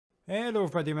Hello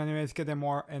everybody, my name is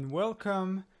Kademar and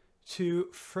welcome to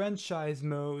franchise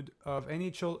mode of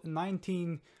NHL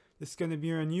 19. This is going to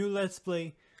be a new Let's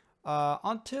Play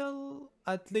until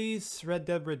at least Red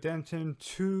Dead Redemption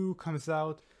 2 comes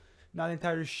out. Not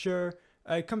entirely sure.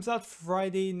 It comes out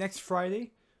next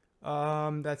Friday.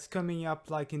 That's coming up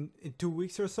like in 2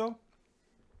 weeks or so.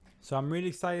 So I'm really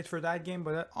excited for that game,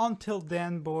 but until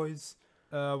then, boys,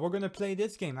 we're going to play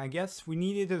this game. I guess we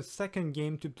needed a second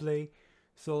game to play.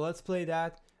 So let's play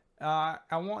that. I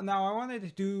wanted to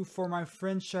do for my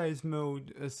franchise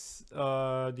mode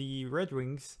the Red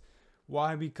Wings.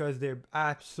 Why? Because they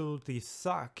absolutely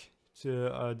suck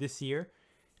this year.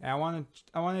 And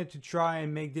I wanted to try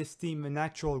and make this team an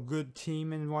actual good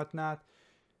team and whatnot.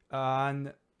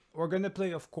 And we're gonna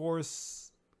play, of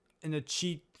course, in a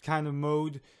cheat kind of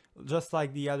mode, just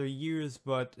like the other years.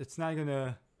 But it's not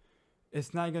gonna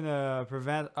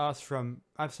prevent us from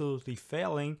absolutely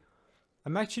failing.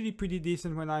 I'm actually pretty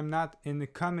decent when I'm not in the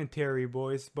commentary,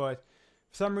 boys, but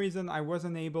for some reason I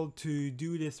wasn't able to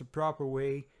do this the proper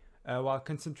way while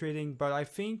concentrating, but I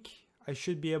think I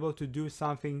should be able to do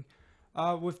something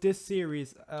with this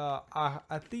series,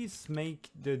 at least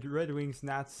make the Red Wings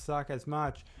not suck as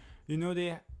much. You know,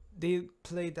 they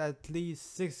played at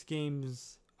least 6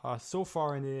 games so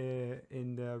far in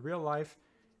the real life.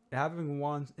 They haven't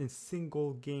won a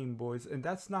single game, boys, and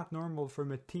that's not normal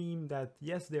from a team that,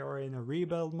 yes, they are in a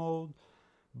rebuild mode,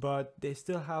 but they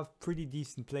still have pretty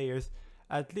decent players.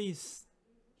 At least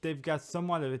they've got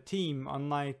somewhat of a team,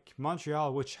 unlike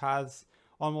Montreal, which has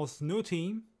almost no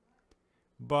team,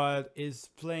 but is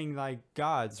playing like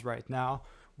gods right now,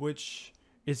 which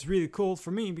is really cool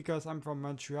for me because I'm from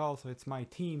Montreal, so it's my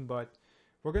team. But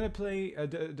we're gonna play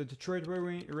the Detroit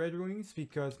Red Wings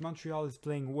because Montreal is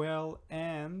playing well,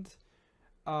 and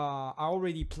I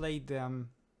already played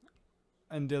them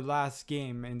in the last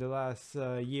game, in the last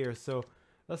year. So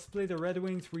let's play the Red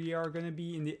Wings. We are gonna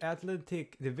be in the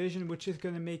Atlantic Division, which is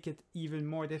gonna make it even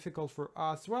more difficult for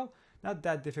us. Well, not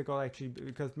that difficult actually,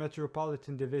 because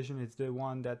Metropolitan Division is the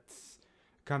one that's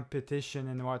competition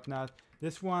and whatnot.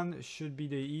 This one should be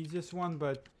the easiest one,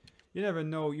 but you never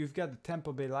know. You've got the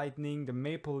Tampa Bay Lightning, the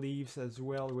Maple Leafs as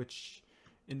well, which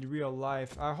in real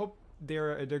life, I hope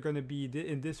they're gonna be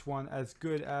in this one as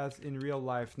good as in real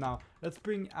life. Now let's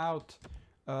bring out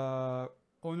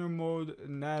owner mode,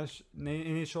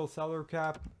 initial salary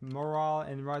cap, morale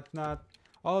and whatnot,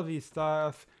 all of these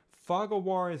stuff. Fog of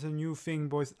War is a new thing,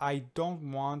 boys. I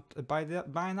don't want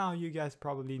by now you guys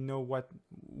probably know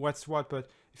what's what, but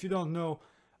if you don't know,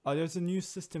 there's a new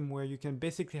system where you can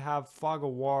basically have Fog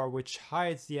of War, which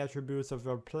hides the attributes of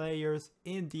your players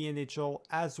in the NHL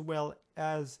as well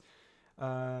as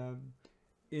for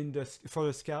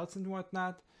the scouts and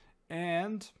whatnot.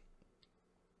 And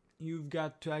you've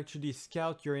got to actually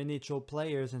scout your NHL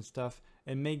players and stuff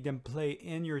and make them play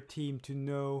in your team to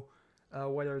know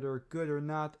whether they're good or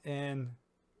not, and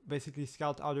basically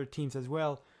scout other teams as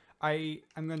well. I'm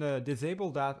gonna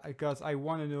disable that because I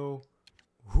want to know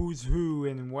who's who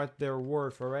and what they're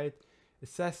worth. Alright,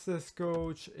 assess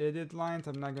coach, edit lines,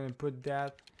 I'm not gonna put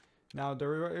that. Now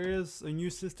there is a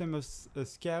new system of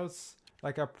scouts,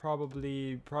 like I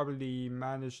probably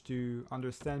managed to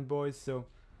understand, boys. So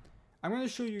I'm gonna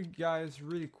show you guys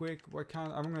really quick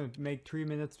I'm gonna make 3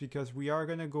 minutes because we are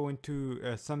gonna go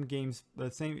into some games,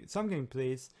 some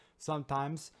gameplays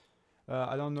sometimes.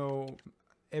 I don't know,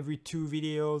 every 2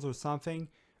 videos or something.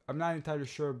 I'm not entirely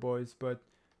sure, boys, but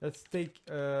let's take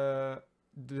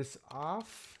this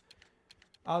off.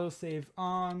 Autosave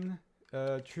on.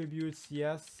 Tributes,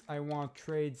 yes. I want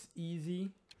trades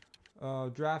easy.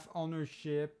 Draft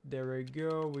ownership, there we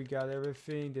go. We got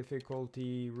everything.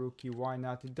 Difficulty, rookie, why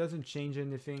not? It doesn't change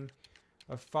anything.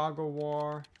 Fog of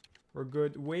War, we're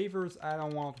good. Waivers, I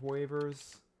don't want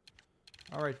waivers.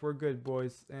 Alright, we're good,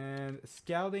 boys. And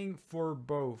scouting for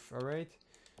both, alright?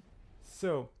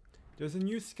 So there's a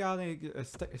new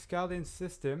scouting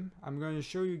system. I'm going to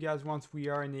show you guys once we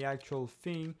are in the actual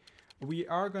thing. We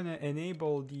are going to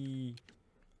enable the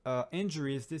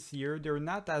injuries this year. They're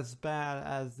not as bad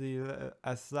as the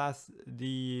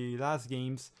last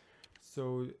games,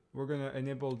 so we're going to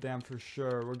enable them for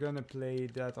sure. We're going to play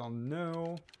that on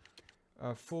no.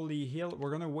 Fully healed. We're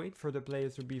going to wait for the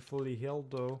players to be fully healed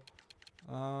though.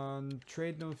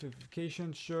 Trade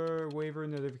notification, sure. Waiver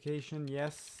notification,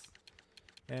 yes.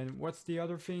 And what's the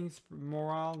other things?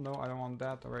 Morale? No, I don't want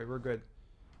that. Alright, we're good.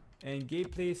 And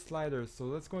gameplay sliders. So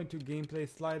let's go into gameplay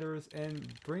sliders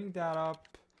and bring that up.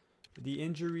 The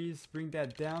injuries, bring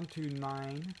that down to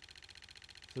 9.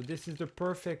 So this is the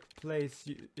perfect place.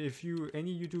 If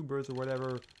any YouTubers or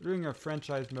whatever doing a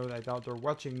franchise mode, I doubt they're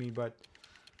watching me, but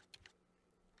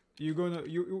you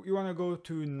want to go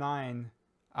to 9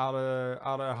 out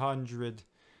of 100.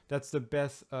 That's the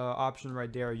best option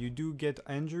right there. You do get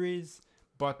injuries,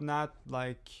 but not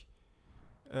like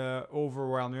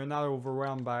overwhelmed. You're not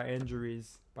overwhelmed by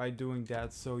injuries by doing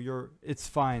that, so it's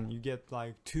fine. You get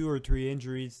like 2 or 3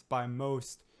 injuries by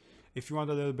most. If you want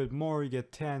a little bit more, you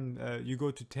get 10. You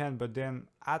go to 10, but then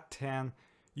at 10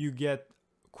 you get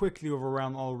quickly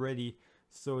overwhelmed already.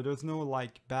 So there's no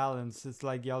like balance. It's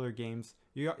like the other games.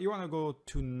 You want to go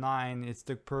to 9. It's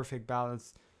the perfect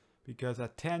balance, because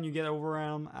at 10 you get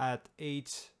overwhelmed. At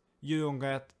 8 you don't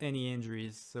get any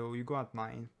injuries, so you go at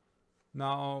 9.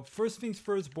 Now, first things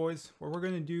first, boys, what we're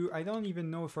going to do, I don't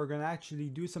even know if we're going to actually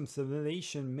do some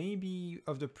simulation, maybe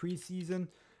of the preseason.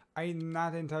 I'm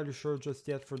not entirely sure just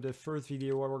yet for the first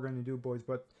video what we're going to do, boys.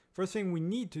 But first thing we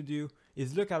need to do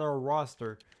is look at our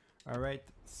roster. Alright,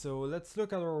 so let's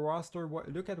look at our roster.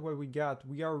 Look at what we got.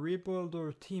 We are rebuild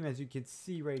our team, as you can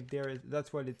see right there.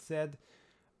 That's what it said.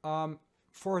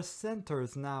 For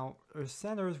centers now, our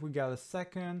centers, we got a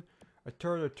second, a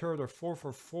third, a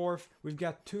fourth. We've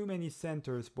got too many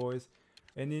centers, boys.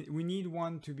 And we need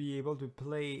one to be able to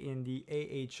play in the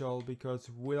AHL, because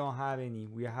we don't have any.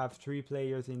 We have 3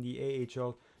 players in the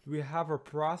AHL. Do we have a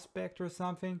prospect or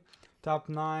something? Top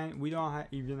 9. We don't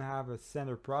even have a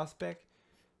center prospect.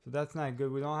 So that's not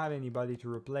good. We don't have anybody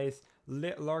to replace.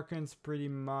 Larkin's pretty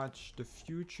much the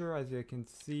future, as you can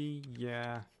see.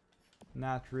 Yeah,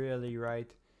 not really,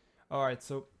 right? Alright,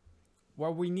 so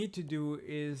what we need to do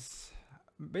is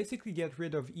basically get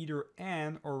rid of either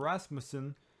Ann or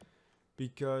Rasmussen,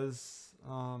 because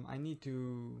I'm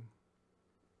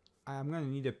gonna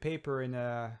need a paper in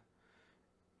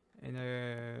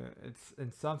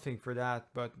something for that,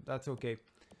 but that's okay.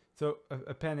 So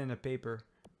a pen and a paper.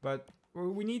 But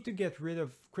we need to get rid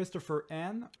of Christopher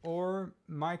N or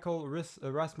Michael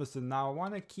Rasmussen. Now I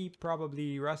want to keep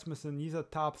probably Rasmussen. He's a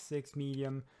top 6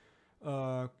 medium.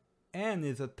 N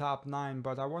is a top 9,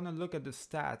 but I want to look at the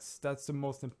stats. That's the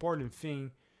most important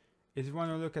thing, is you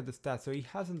want to look at the stats. So he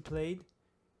hasn't played,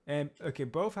 and okay,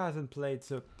 both hasn't played.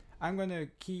 So I'm gonna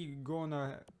keep going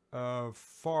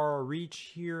far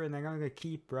reach here, and I'm gonna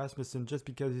keep Rasmussen just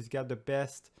because he's got the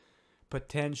best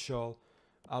potential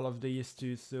out of these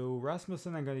two. So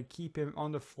Rasmussen, I'm gonna keep him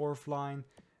on the 4th line.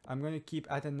 I'm gonna keep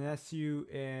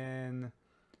Athanasiou and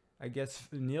I guess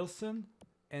Nielsen.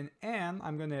 And N,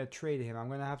 I'm gonna trade him. I'm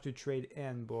gonna have to trade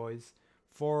N, boys,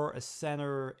 for a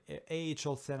center,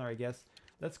 AHL center, I guess.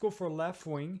 Let's go for left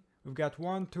wing. We've got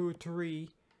 1, 2, 3,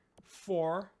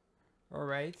 4. All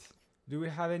right. Do we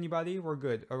have anybody? We're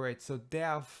good. All right. So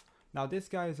depth. Now this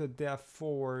guy is a depth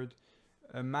forward,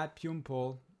 Matt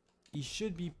Pumple. He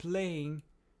should be playing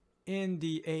in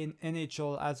the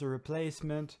NHL as a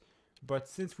replacement, but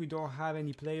since we don't have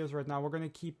any players right now, we're gonna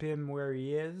keep him where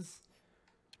he is.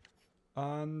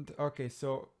 And okay,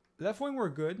 so left wing we're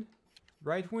good.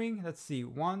 Right wing, let's see,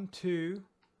 1, 2,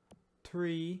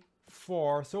 3,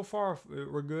 4. So far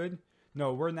we're good.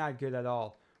 No, we're not good at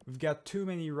all. We've got too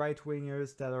many right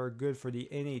wingers that are good for the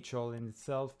NHL in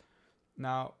itself.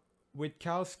 Now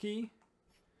Witkowski,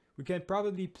 we can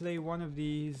probably play one of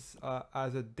these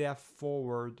as a depth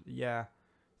forward. Yeah.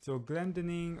 So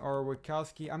Glendening or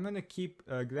Witkowski. I'm gonna keep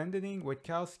Glendening.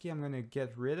 Witkowski, I'm gonna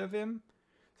get rid of him.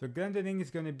 So Glendening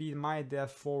is going to be my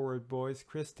depth forward, boys.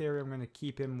 Chris Terry, I'm going to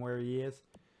keep him where he is.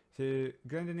 So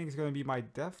Glendening is going to be my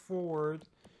depth forward.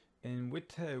 And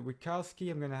with Witkowski,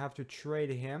 I'm going to have to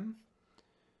trade him.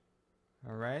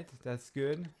 Alright, that's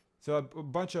good. So a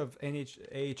bunch of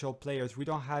AHL players. We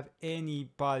don't have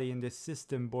anybody in the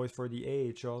system, boys, for the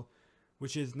AHL.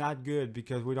 Which is not good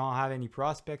because we don't have any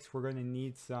prospects. We're going to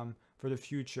need some for the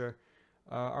future.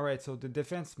 Alright, so the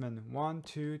defenseman. 1,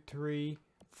 2, 3...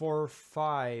 4,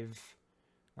 5.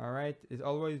 All right, it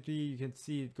always be, you can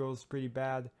see it goes pretty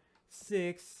bad.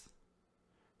 6.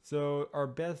 So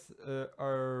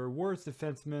our worst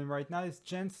defenseman right now is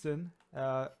Jensen.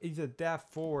 He's a depth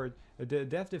forward, the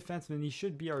depth defenseman. He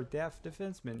should be our depth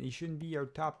defenseman. He shouldn't be our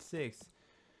top 6.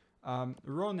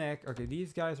 Ronek. Okay,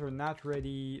 these guys are not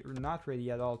ready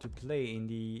at all to play in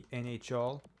the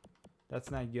NHL.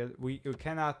 That's not good. We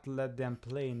cannot let them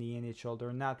play in the NHL.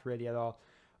 They're not ready at all.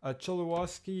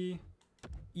 Cholowski,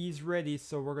 he's ready,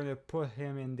 so we're gonna put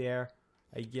him in there,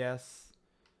 I guess.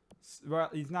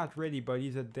 Well, he's not ready, but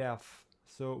he's a depth.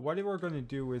 So what we're gonna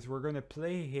do is we're gonna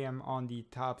play him on the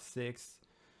top 6,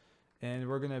 and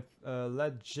we're gonna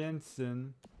let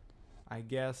Jensen, I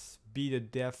guess, be the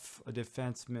depth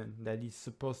defenseman that he's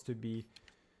supposed to be.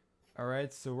 All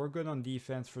right, so we're good on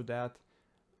defense for that.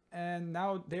 And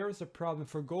now there's a problem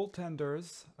for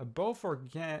goaltenders. Both are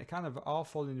kind of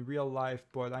awful in real life,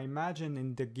 but I imagine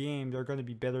in the game they're going to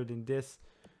be better than this.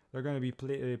 they're going to be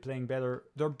playing better.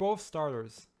 They're both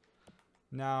starters.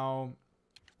 Now,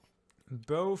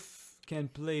 both can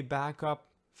play backup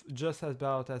just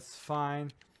about as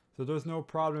fine. So there's no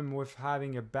problem with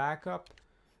having a backup.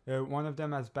 One of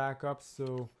them has backup,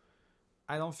 so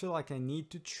I don't feel like I need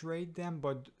to trade them.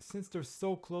 But since they're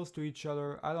so close to each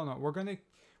other, I don't know. We're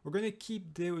gonna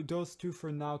keep those two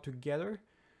for now together.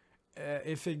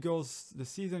 If the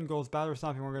season goes bad or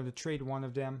something, we're gonna trade one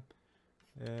of them.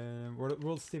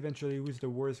 We'll see eventually who's the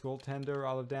worst goaltender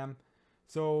out of them.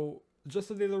 So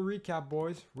just a little recap,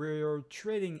 boys. We're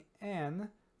trading N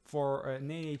for an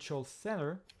NHL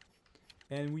center,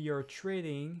 and we are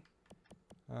trading.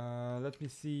 Let me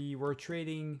see. We're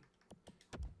trading.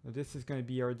 This is going to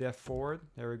be our depth forward.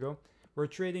 There we go. We're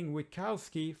trading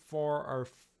Witkowski for our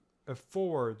a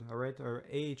forward. All right, our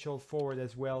AHL forward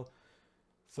as well.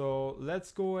 So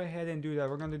let's go ahead and do that.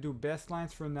 We're going to do best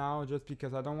lines for now, just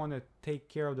because I don't want to take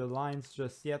care of the lines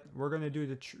just yet. We're going to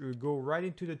do go right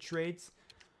into the trades.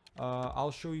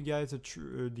 I'll show you guys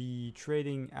the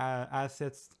trading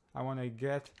assets I want to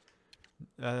get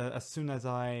as soon as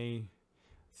I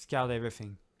scout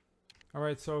everything.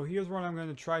 Alright, so here's what I'm going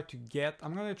to try to get.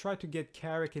 I'm going to try to get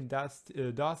Carrick and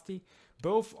Dusty.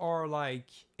 Both are like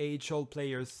AHL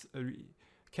players.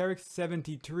 Carrick's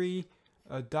 73,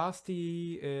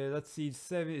 Dusty, let's see,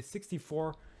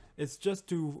 64. It's just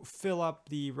to fill up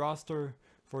the roster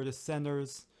for the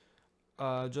centers.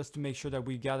 Just to make sure that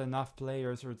we got enough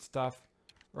players or stuff.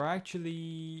 Or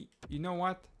actually, you know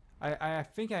what? I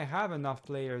think I have enough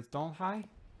players, don't I?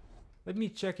 Let me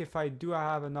check if I do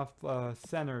have enough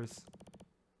centers.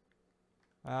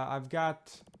 I've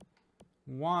got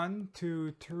 1,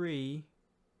 2, 3.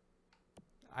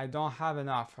 I don't have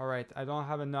enough. Alright, I don't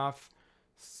have enough.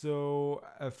 So,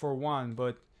 for one,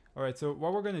 but... Alright, so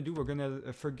what we're gonna do, we're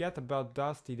gonna forget about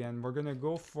Dusty then. We're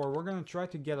gonna try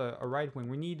to get a right wing.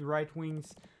 We need right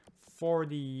wings for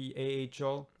the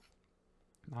AHL.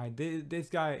 This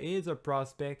guy is a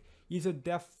prospect. He's a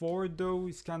depth forward though.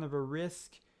 He's kind of a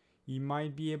risk. He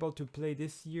might be able to play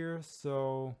this year,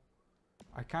 so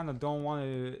I kind of don't want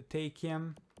to take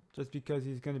him just because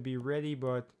he's gonna be ready,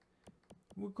 but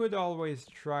we could always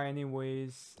try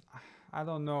anyways. I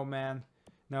don't know, man.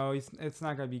 No, it's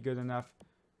not gonna be good enough.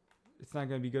 It's not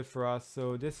going to be good for us.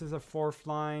 So this is a fourth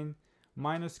line.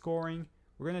 Minus scoring.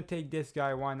 We're going to take this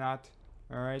guy. Why not?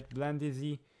 Alright.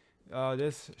 Blandizzi.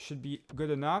 This should be good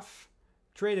enough.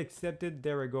 Trade accepted.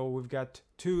 There we go. We've got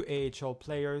 2 AHL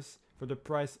players for the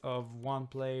price of 1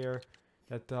 player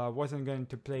that wasn't going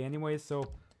to play anyway. So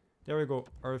there we go.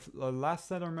 Our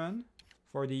last centerman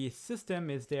for the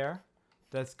system is there.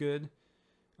 That's good.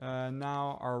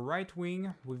 Now our right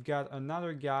wing. We've got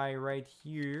another guy right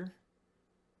here.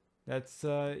 That's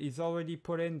he's already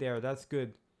put in there. That's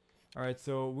good. All right,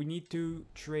 so we need to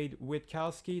trade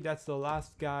Witkowski. That's the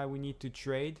last guy we need to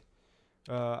trade,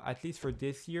 at least for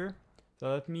this year.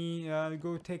 So let me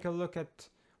go take a look at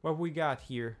what we got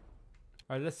here.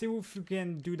 All right, let's see if we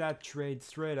can do that trade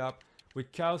straight up.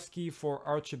 Witkowski for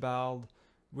Archibald,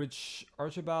 which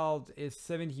Archibald is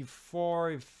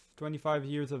 74, 25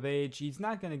 years of age. He's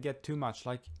not gonna get too much.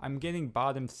 Like, I'm getting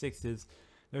bottom sixes.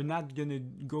 They're not gonna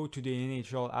go to the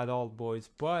NHL at all, boys,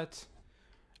 but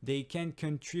they can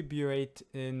contribute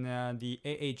in the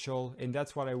AHL, and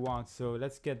that's what I want. So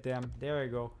let's get them. There we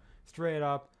go. Straight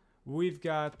up, we've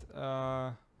got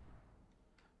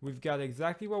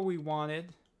exactly what we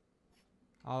wanted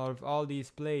out of all these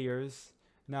players.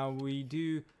 Now we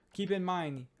do keep in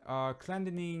mind,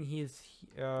 Clendening, his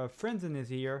Frenzen is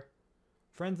here.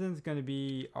 Frenzen's gonna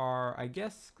be our, I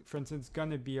guess Frenzen's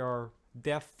gonna be our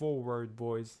depth forward,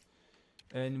 boys,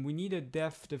 and we need a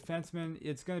depth defenseman.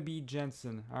 It's gonna be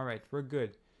Jensen. All right, we're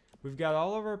good. We've got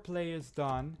all of our players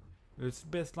done. It's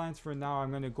best lines for now. I'm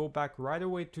gonna go back right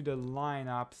away to the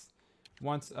lineups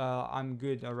once I'm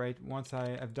good. All right, once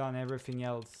I've done everything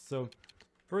else. So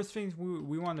first things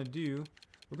we want to do,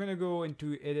 we're gonna go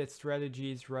into edit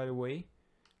strategies right away.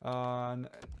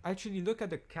 Actually, look at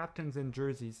the captains and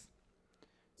jerseys.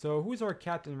 So who's our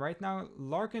captain right now?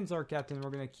 Larkin's our captain.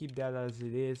 We're going to keep that as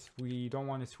it is. We don't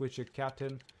want to switch a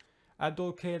captain.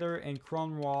 Advocator and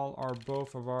Cronwall are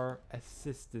both of our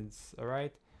assistants. All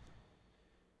right.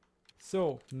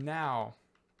 So now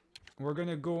we're going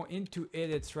to go into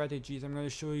edit strategies. I'm going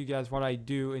to show you guys what I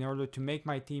do in order to make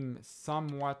my team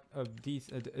somewhat of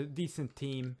a decent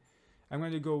team. I'm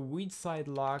going to go weed side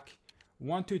lock,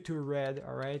 1-2 red.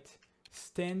 All right.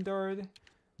 Standard,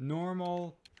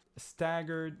 normal,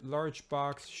 staggered, large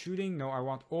box, shooting. No, I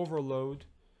want overload.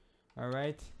 All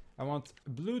right, I want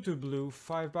blue to blue,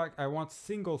 5 back. I want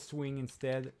single swing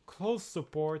instead. Close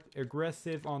support,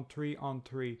 aggressive on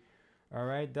 3-on-3. All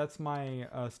right, that's my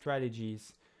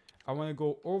strategies. I want to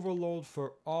go overload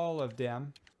for all of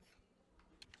them.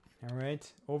 All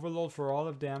right, overload for all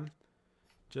of them,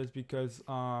 just because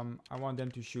I want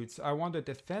them to shoot. So I want the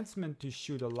defenseman to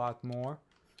shoot a lot more,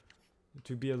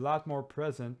 to be a lot more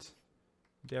present.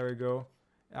 There we go.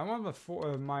 I want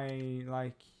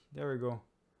there we go.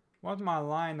 I want my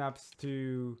lineups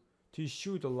to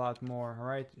shoot a lot more. All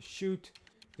right, shoot.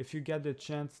 If you get the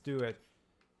chance, do it.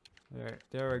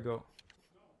 There we go.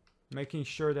 Making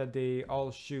sure that they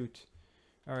all shoot.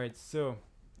 All right, so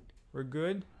we're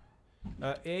good.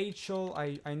 AHL,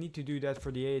 I need to do that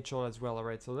for the AHL as well. All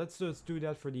right, so let's just do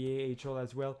that for the AHL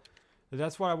as well.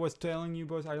 That's what I was telling you,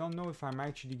 boys. I don't know if I'm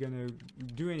actually gonna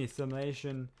do any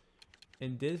simulation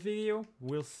in this video.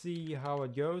 We'll see how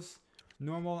it goes.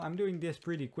 Normal, I'm doing this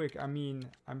pretty quick. I mean,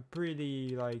 I'm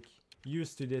pretty like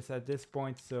used to this at this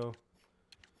point, so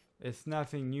it's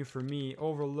nothing new for me.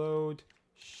 Overload,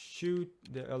 shoot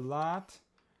a lot.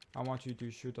 I want you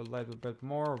to shoot a little bit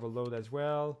more. Overload as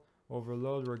well.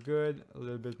 Overload, we're good. A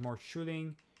little bit more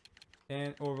shooting.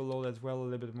 And overload as well, a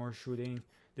little bit more shooting.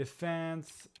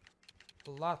 Defense,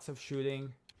 lots of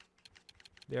shooting.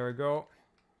 There we go.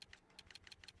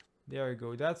 There we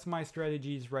go. That's my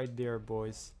strategies right there,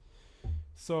 boys.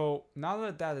 So now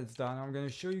that that is done, I'm going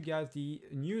to show you guys the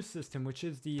new system, which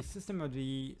is the system of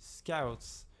the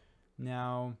scouts.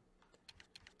 Now,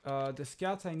 the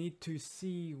scouts, I need to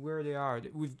see where they are.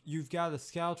 You've got a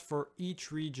scout for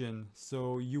each region,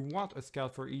 so you want a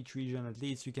scout for each region at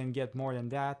least. You can get more than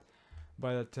that,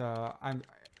 but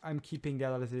I'm keeping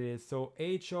that as it is. So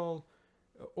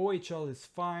OHL is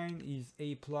fine. He's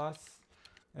A+.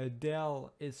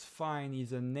 Dell is fine.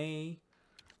 He's an A.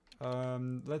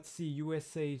 Let's see,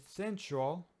 USA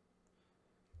Central.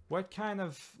 What kind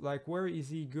of, like, where is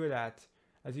he good at?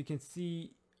 As you can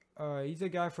see, he's a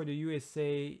guy for the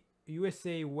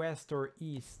USA West or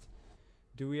East.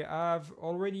 Do we have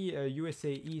already a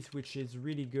USA East, which is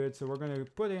really good? So we're going to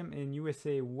put him in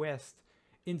USA West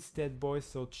instead, boys.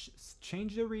 So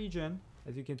change the region,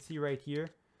 as you can see right here.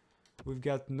 We've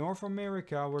got North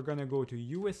America. We're going to go to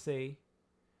USA.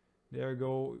 There we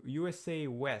go, USA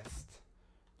West.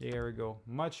 There we go.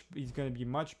 He's going to be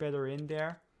much better in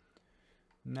there.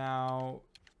 Now,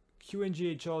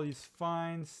 QNGHL is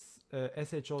fine.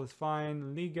 SHL is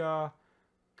fine. Liga,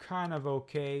 kind of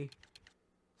okay.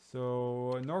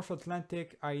 So, North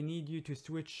Atlantic, I need you to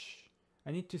switch.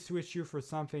 I need to switch you for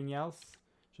something else.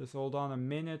 Just hold on a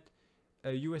minute.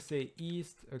 USA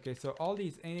East. Okay, so all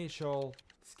these NHL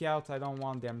scouts, I don't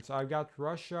want them. So, I got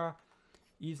Russia.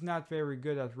 He's not very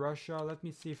good at Russia. Let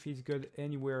me see if he's good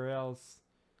anywhere else.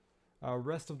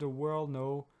 Rest of the world,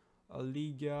 no.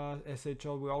 Liga,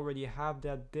 SHL, we already have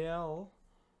that. Dell,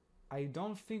 I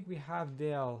don't think we have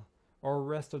Dell or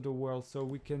rest of the world, so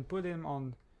we can put him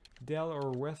on Dell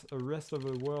or rest of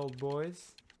the world,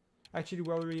 boys. Actually,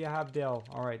 we already have Dell.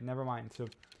 All right, never mind. So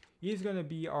he's gonna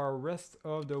be our rest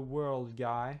of the world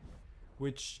guy,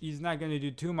 which he's not gonna do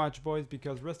too much, boys,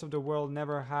 because rest of the world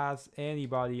never has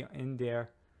anybody in there.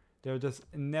 There are just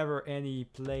never any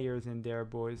players in there,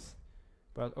 boys.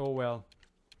 But oh well.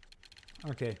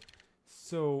 Okay,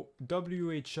 so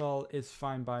WHL is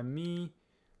fine by me.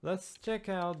 Let's check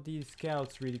out these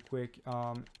scouts really quick.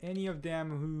 Any of them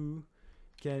who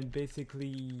can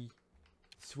basically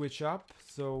switch up.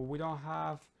 So we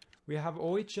have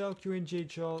OHL,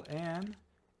 QNGHL, and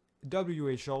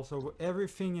WHL. So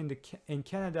everything in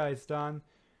Canada is done.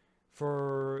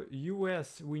 For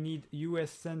US, we need US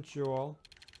Central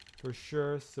for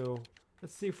sure. So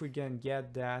let's see if we can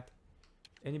get that.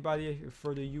 Anybody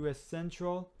for the US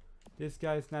Central? This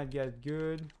guy's not yet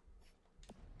good.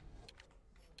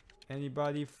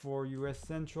 Anybody for US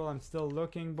Central? I'm still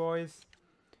looking, boys.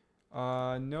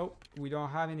 Nope, we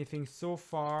don't have anything so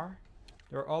far.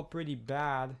 They're all pretty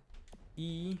bad.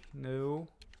 E, no.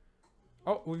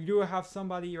 Oh, we do have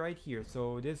somebody right here.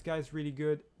 So this guy's really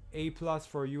good. A+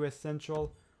 for US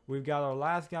Central. We've got our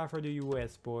last guy for the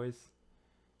US, boys.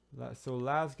 So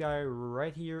last guy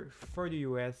right here for the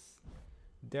US.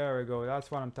 There we go. That's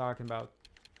what I'm talking about.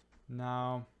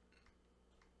 Now,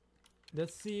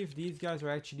 let's see if these guys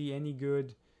are actually any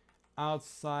good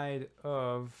outside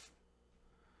of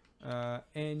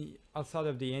outside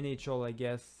of the NHL, I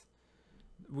guess.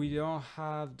 We don't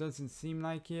have, doesn't seem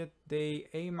like it. He's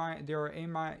A- in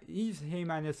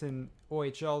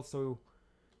OHL, so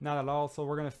not at all. So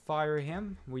we're gonna fire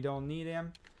him. We don't need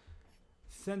him.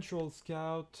 Central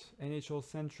Scout, NHL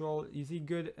Central. Is he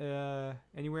good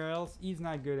anywhere else? He's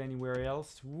not good anywhere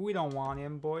else. We don't want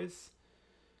him, boys.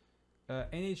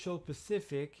 NHL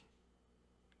Pacific.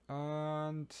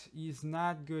 And he's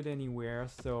not good anywhere,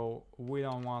 so we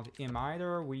don't want him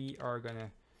either. We are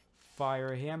gonna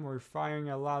fire him. We're firing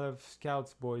a lot of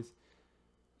scouts, boys.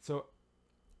 So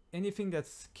anything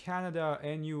that's Canada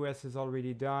and US is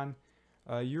already done.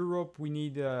 Europe, we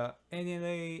need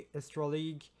NLA,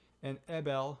 League, and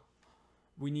Ebel.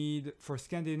 We need, for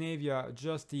Scandinavia,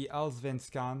 just the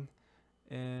Allsvenskan.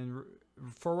 And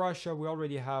for Russia, we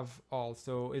already have all.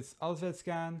 So it's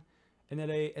Allsvenskan,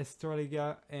 NLA,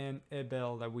 Estroliga, and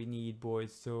Ebel that we need,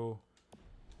 boys. So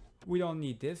we don't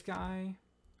need this guy.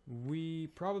 We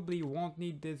probably won't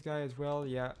need this guy as well.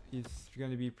 Yeah, he's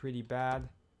gonna be pretty bad,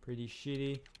 pretty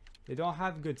shitty. They don't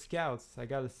have good scouts, I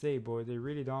gotta say, boy. They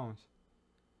really don't.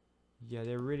 Yeah,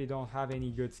 they really don't have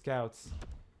any good scouts.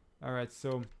 Alright,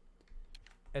 so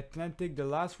Atlantic, the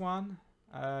last one.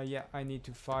 Yeah, I need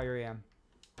to fire him.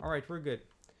 Alright, we're good.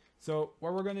 So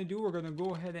what we're gonna do, we're gonna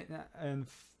go ahead and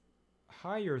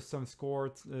hire some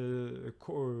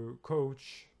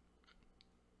coach.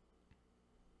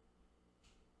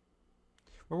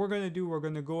 What we're gonna do, we're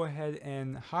gonna go ahead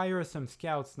and hire some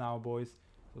scouts now, boys.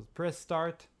 So press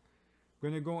start. We're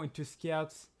gonna go into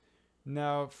scouts.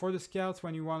 Now for the scouts,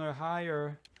 when you want to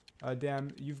hire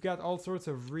them, you've got all sorts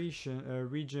of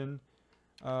region.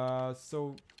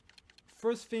 So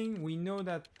first thing, we know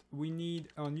that we need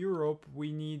on Europe,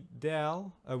 we need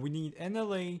Dell, we need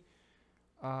NLA,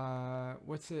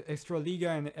 what's it,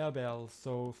 Extraliga and Ebel.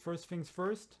 So first things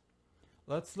first,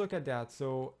 let's look at that.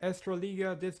 So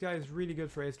Extraliga, this guy is really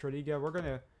good for Extraliga. We're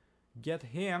gonna get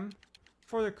him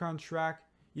for the contract.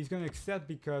 He's gonna accept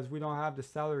because we don't have the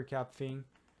salary cap thing.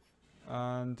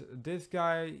 And this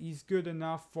guy, he's good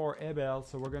enough for Ebel,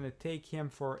 so we're gonna take him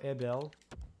for Ebel.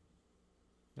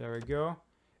 There we go.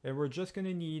 And we're just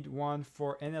gonna need one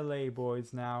for NLA,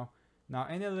 boys. Now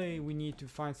NLA, we need to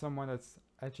find someone that's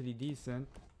actually decent.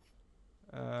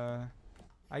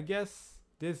 I guess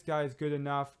this guy is good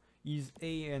enough. He's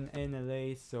A in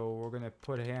NLA, so we're gonna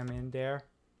put him in there.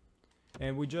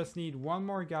 And we just need one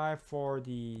more guy for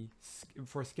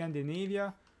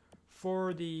Scandinavia,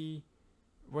 for the,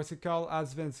 what's it called,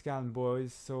 Allsvenskan,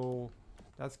 boys. So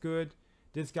that's good.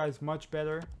 This guy's much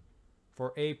better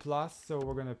for A+, so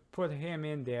we're gonna put him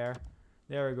in there.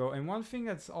 There we go. And one thing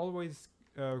that's always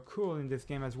cool in this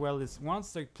game as well is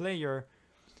once the player,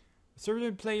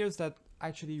 certain players that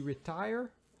actually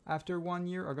retire after 1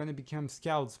 year are gonna become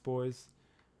scouts, boys,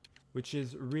 which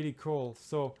is really cool.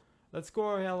 So let's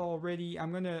go ahead already.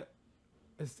 I'm gonna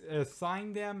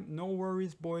assign them. No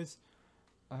worries, boys.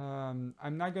 I'm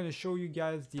not gonna show you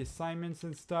guys the assignments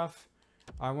and stuff.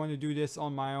 I want to do this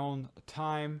on my own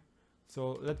time.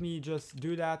 So let me just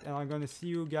do that, and I'm gonna see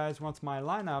you guys once my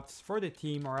lineups for the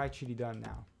team are actually done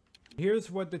now. Here's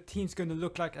what the team's gonna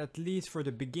look like, at least for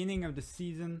the beginning of the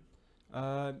season.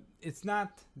 It's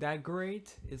not that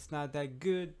great, it's not that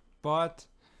good, but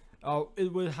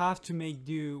it will have to make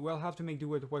do. We'll have to make do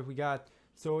with what we got.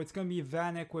 So it's gonna be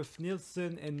Vanek with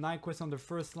Nielsen and Nyquist on the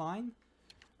first line,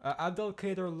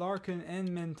 Abdelkader, Larkin, and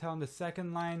Menta on the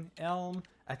second line, Elm,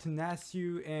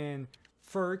 Atanasiu, and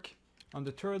Ferk on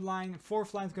the third line.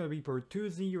 Fourth line is gonna be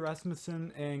Bertuzzi,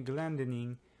 Rasmussen, and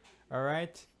Glendening. All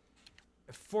right.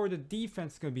 For the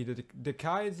defense, it's gonna be the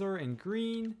Kaiser and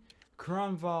Green,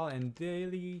 Kronval and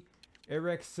Daly,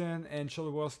 Eriksson and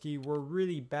Cholowski. Were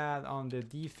really bad on the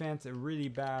defense, really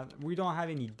bad. We don't have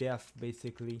any depth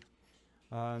basically.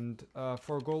 And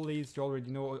for goalies, you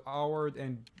already know Howard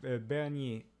and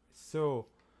Bernier. So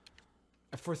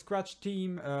for scratch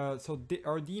team,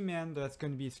 our D-man that's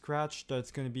going to be scratched,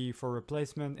 that's going to be for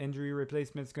replacement, injury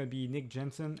replacement, it's going to be Nick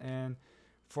Jensen. And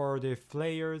for the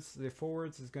players, the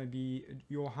forwards, is going to be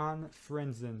Johan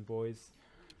Frenzen, boys.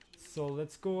 So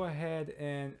let's go ahead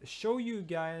and show you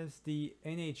guys the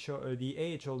NHL,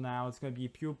 the AHL now. It's going to be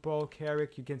Pupil,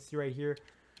 Carrick, you can see right here.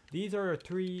 These are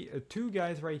two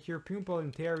guys right here, Pupil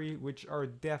and Terry, which are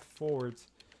depth forwards.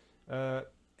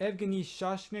 Evgeny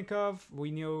Shashnikov,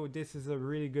 we know this is a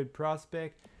really good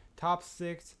prospect. Top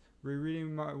 6, we really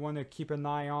want to keep an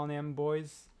eye on him,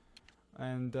 boys.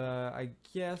 And I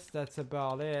guess that's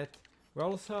about it. We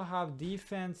also have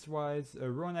defense-wise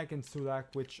Ronak and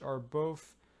Sulak, which are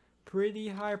both pretty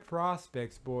high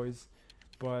prospects, boys.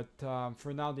 But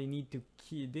for now, they need to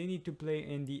play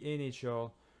in the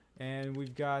NHL. And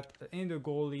we've got in the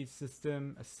goalie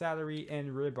system a salary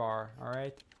and Ribar. All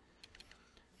right.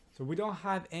 So we don't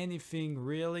have anything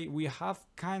really. We have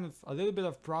kind of a little bit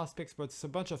of prospects, but it's a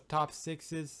bunch of top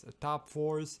 6s, top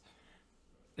 4s.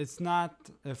 It's not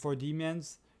for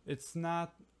demons. It's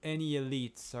not any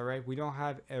elites. All right. We don't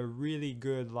have a really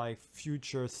good like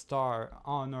future star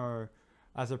on our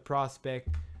as a prospect.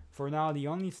 For now, the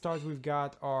only stars we've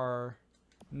got are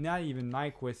not even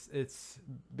Nyquist, it's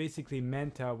basically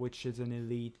Menta, which is an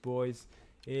elite, boys.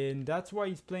 And that's why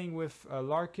he's playing with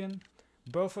Larkin.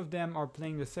 Both of them are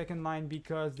playing the second line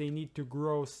because they need to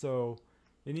grow, so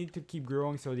they need to keep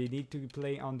growing, so they need to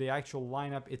play on the actual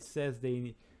lineup it says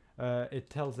they it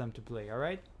tells them to play. All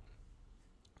right,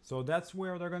 so that's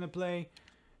where they're gonna play.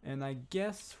 And I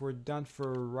guess we're done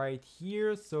for right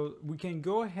here, so we can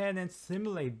go ahead and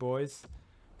simulate, boys.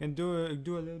 And do a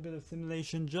little bit of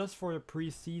simulation just for the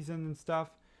preseason and stuff.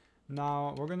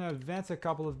 Now we're gonna advance a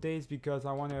couple of days because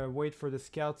I want to wait for the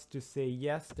scouts to say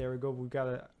yes. There we go. We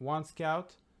got one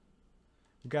scout.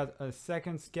 We got a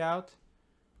second scout.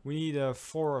 We need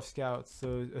 4 scouts.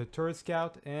 So a third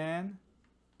scout, and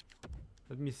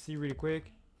let me see really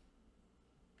quick.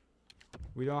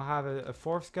 We don't have a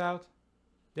 4th scout.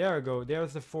 There we go.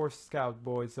 There's the 4th scout,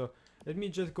 boys. So let me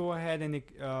just go ahead and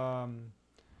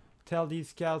tell these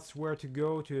scouts where to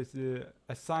go to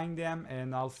assign them,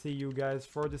 and I'll see you guys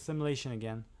for the simulation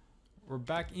again. We're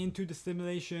back into the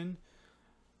simulation.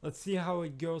 Let's see how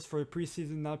it goes for the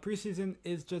preseason. Now preseason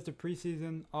is just a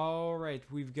preseason. Alright,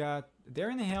 we've got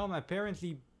Darren Helm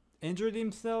apparently injured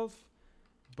himself,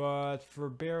 but for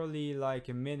barely like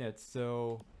a minute,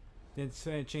 so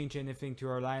didn't change anything to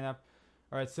our lineup.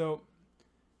 Alright, so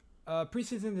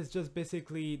preseason is just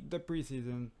basically the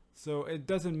preseason, so it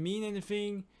doesn't mean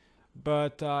anything.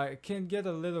 But I can get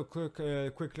a little quick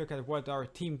look at what our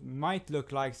team might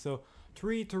look like. So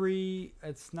 3-3,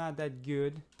 it's not that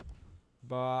good,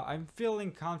 but I'm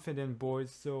feeling confident,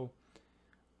 boys. So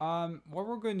what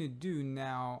we're going to do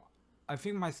now, I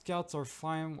think my scouts are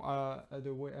fine as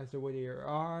the way they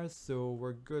are, so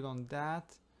we're good on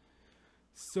that.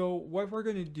 So what we're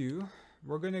going to do,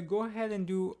 we're going to go ahead and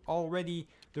do already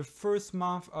the first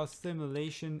month of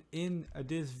simulation in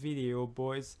this video,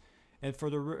 boys. And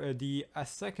for the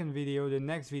second video, the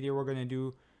next video, we're gonna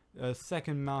do a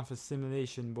second month of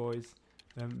simulation, boys.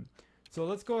 So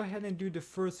let's go ahead and do the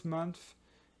first month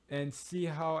and see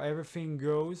how everything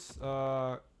goes.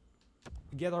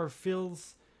 Get our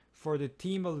feels for the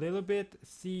team a little bit.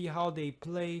 See how they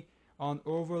play on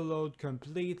overload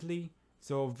completely.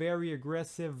 So very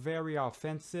aggressive, very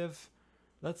offensive.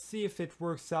 Let's see if it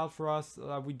works out for us.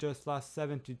 We just lost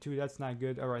 7-2. That's not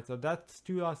good. All right, so that's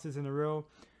 2 losses in a row.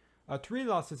 3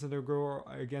 losses in a row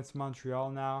against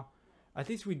Montreal now. At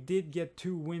least we did get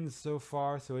 2 wins so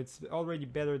far, so it's already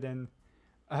better than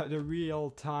the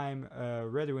real-time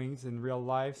Red Wings in real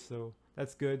life, so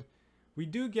that's good. We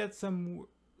do get some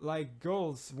like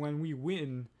goals when we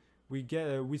win.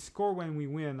 We score when we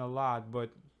win a lot, but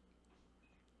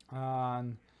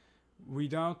we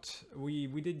don't. We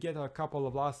did get a couple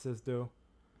of losses though.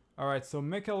 All right, so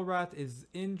Mickelrat is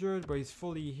injured, but he's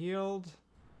fully healed.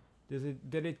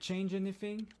 Did it change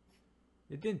anything?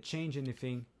 It didn't change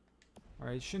anything.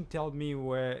 Alright, it shouldn't tell me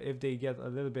where if they get a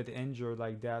little bit injured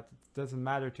like that. It doesn't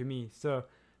matter to me. So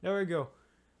there we go.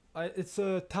 It's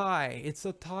a tie. It's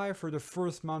a tie for the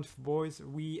first month, boys.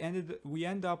 We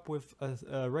end up with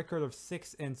a record of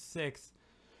 6-6,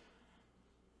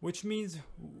 which means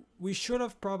we should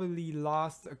have probably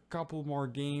lost a couple more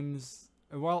games.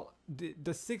 Well,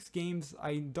 the 6 games,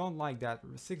 I don't like that.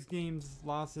 6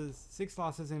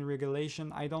 losses in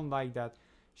regulation, I don't like that.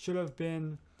 Should have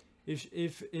been,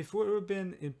 if it would have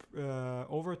been in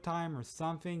overtime or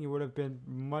something, it would have been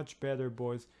much better,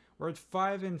 boys. We're at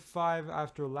 5-5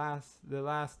 after the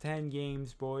last 10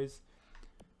 games, boys.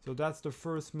 So that's the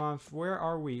first month. Where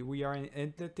are we? We are in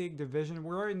Atlantic Division.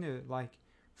 We're in the, like,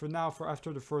 for now, for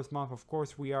after the first month, of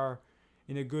course, we are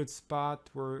in a good spot.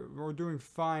 We're doing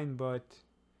fine, but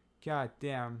god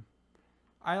damn,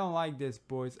 I don't like this,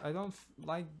 boys. I don't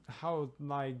like how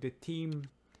like the team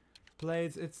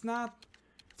plays. It's not,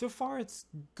 so far it's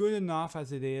good enough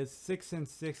as it is.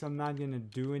 6-6. I'm not gonna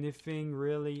do anything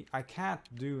really. I can't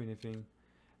do anything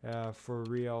for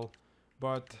real,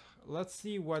 but let's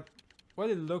see what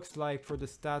it looks like for the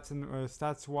stats and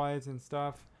stats wise and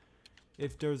stuff.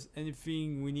 If there's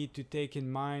anything we need to take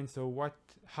in mind, so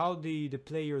how the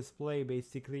players play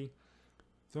basically.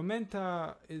 So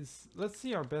Menta is, let's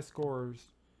see our best scorers.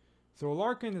 So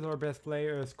Larkin is our best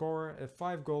scorer at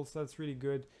 5 goals. That's really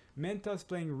good. Menta's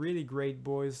playing really great,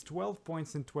 boys. 12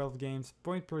 points in 12 games.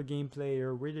 Point per game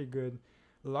player, really good.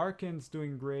 Larkin's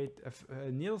doing great.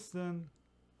 Nielsen,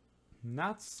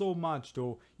 not so much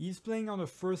though. He's playing on the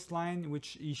first line,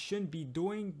 which he shouldn't be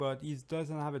doing, but he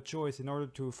doesn't have a choice. In order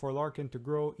for Larkin to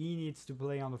grow, he needs to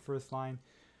play on the first line.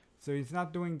 So he's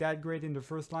not doing that great in the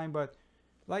first line, but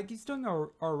like he's doing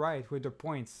alright with the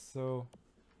points. So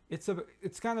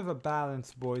it's kind of a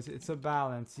balance, boys. It's a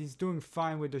balance. He's doing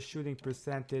fine with the shooting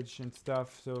percentage and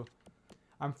stuff, so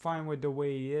I'm fine with the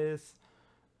way he is.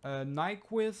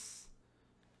 Nyquist.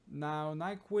 Now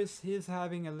Nyquist is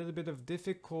having a little bit of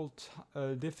difficult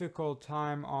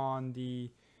time on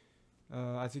the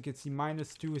as you can see,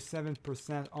 -2 is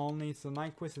 7% only. So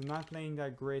Nyquist is not playing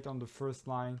that great on the first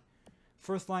line.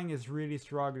 First line is really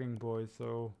struggling, boys.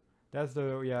 So that's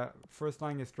the first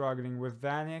line is struggling with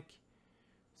Vanek.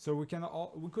 So we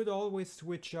could always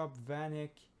switch up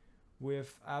Vanek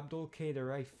with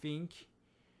Abdelkader, I think,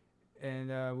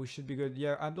 and we should be good.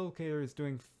 Yeah, Abdelkader is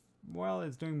doing well.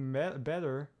 It's doing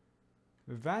better.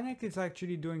 Vanek is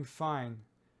actually doing fine.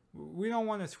 We don't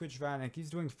want to switch Vanek. He's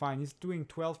doing fine. He's doing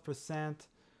 12%.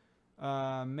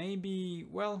 Maybe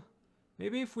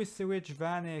if we switch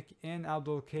Vanek and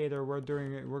Abdelkader,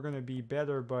 we're gonna be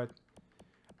better. But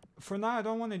for now, I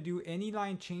don't want to do any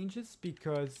line changes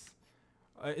because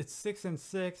it's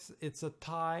 6-6. It's a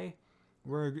tie.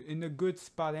 We're in a good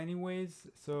spot anyways,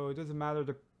 so it doesn't matter.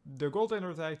 The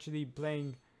goaltenders are actually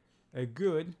playing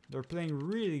good. They're playing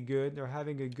really good. They're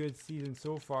having a good season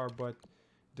so far, but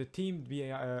the team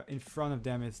in front of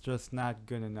them is just not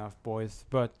good enough, boys.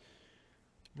 But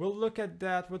we'll look at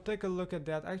that. We'll take a look at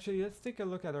that. Actually, let's take a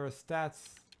look at our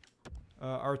stats,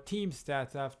 our team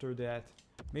stats after that.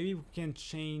 Maybe we can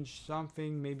change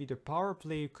something. Maybe the power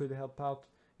play could help out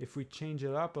if we change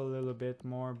it up a little bit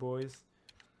more, boys.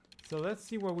 So let's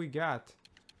see what we got.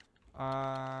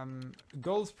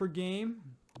 Goals per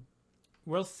game.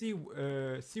 We'll see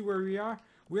where we are.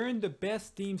 We're in the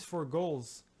best teams for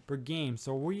goals per game,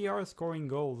 so we are scoring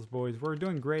goals, boys. We're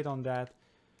doing great on that.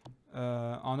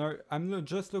 I'm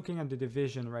just looking at the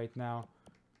division right now.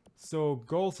 So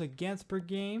goals against per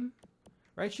game,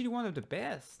 we're actually one of the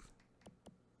best.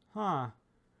 Huh.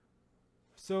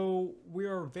 So we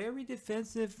are very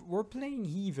defensive. We're playing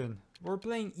even. We're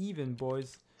playing even,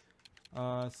 boys.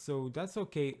 So that's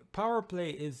okay. Power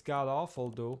play is god awful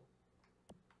though.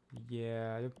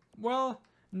 Yeah, well,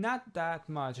 not that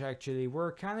much actually.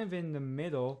 We're kind of in the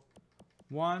middle.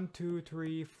 1, 2,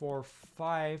 3, 4,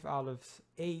 5 out of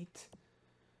 8.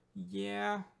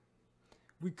 Yeah,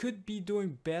 we could be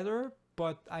doing better,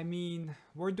 but I mean,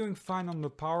 we're doing fine on the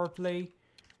power play.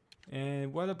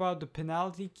 And what about the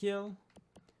penalty kill?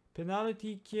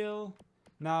 Penalty kill.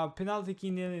 Now, penalty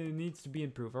kill needs to be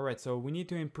improved. Alright, so we need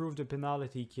to improve the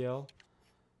penalty kill.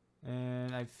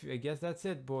 And I guess that's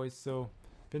it, boys. So,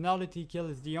 penalty kill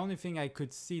is the only thing I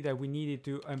could see that we needed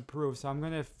to improve. So, I'm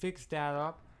going to fix that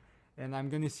up. And I'm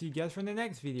going to see you guys for the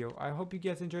next video. I hope you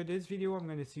guys enjoyed this video. I'm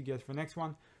going to see you guys for the next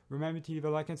one. Remember to leave a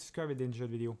like and subscribe if you enjoyed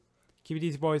the video. Keep it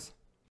easy, boys.